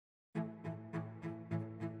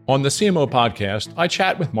On the CMO podcast, I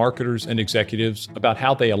chat with marketers and executives about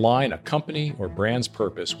how they align a company or brand's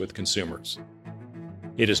purpose with consumers.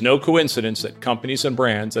 It is no coincidence that companies and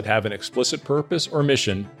brands that have an explicit purpose or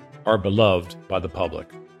mission are beloved by the public.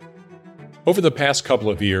 Over the past couple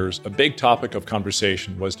of years, a big topic of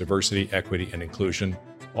conversation was diversity, equity, and inclusion,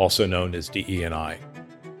 also known as DE&I.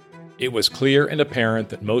 It was clear and apparent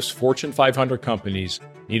that most Fortune 500 companies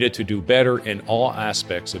needed to do better in all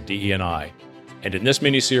aspects of DE&I. And in this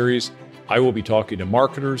mini-series, I will be talking to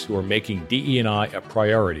marketers who are making DE&I a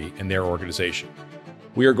priority in their organization.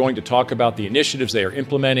 We are going to talk about the initiatives they are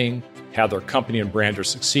implementing, how their company and brand are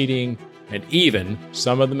succeeding, and even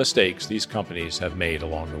some of the mistakes these companies have made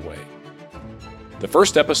along the way. The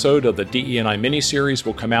first episode of the DE&I mini-series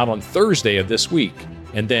will come out on Thursday of this week,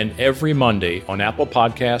 and then every Monday on Apple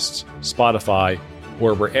Podcasts, Spotify,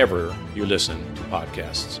 or wherever you listen to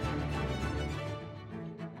podcasts.